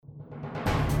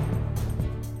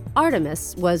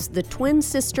Artemis was the twin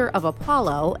sister of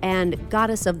Apollo and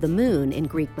goddess of the moon in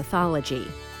Greek mythology.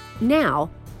 Now,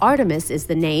 Artemis is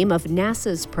the name of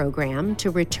NASA's program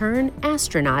to return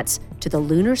astronauts to the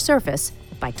lunar surface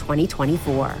by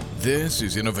 2024. This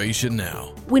is Innovation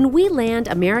Now. When we land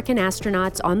American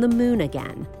astronauts on the moon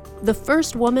again, the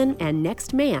first woman and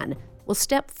next man will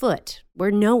step foot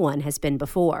where no one has been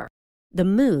before, the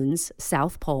moon's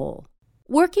South Pole.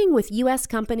 Working with U.S.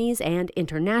 companies and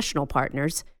international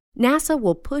partners, NASA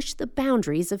will push the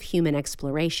boundaries of human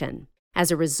exploration.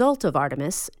 As a result of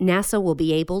Artemis, NASA will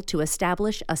be able to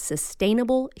establish a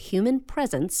sustainable human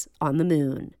presence on the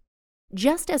moon.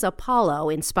 Just as Apollo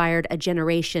inspired a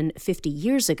generation 50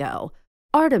 years ago,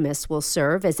 Artemis will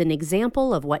serve as an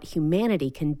example of what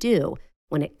humanity can do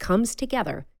when it comes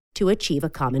together to achieve a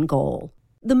common goal.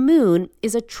 The moon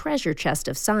is a treasure chest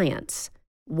of science.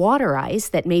 Water ice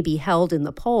that may be held in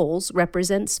the poles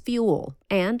represents fuel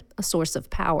and a source of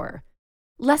power.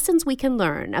 Lessons we can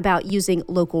learn about using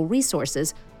local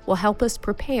resources will help us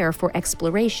prepare for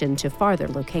exploration to farther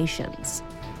locations.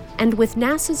 And with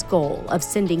NASA's goal of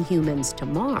sending humans to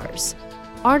Mars,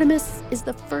 Artemis is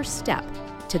the first step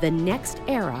to the next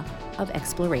era of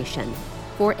exploration.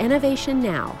 For Innovation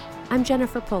Now, I'm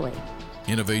Jennifer Pulley.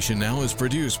 Innovation Now is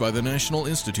produced by the National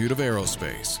Institute of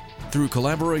Aerospace through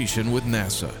collaboration with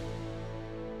NASA.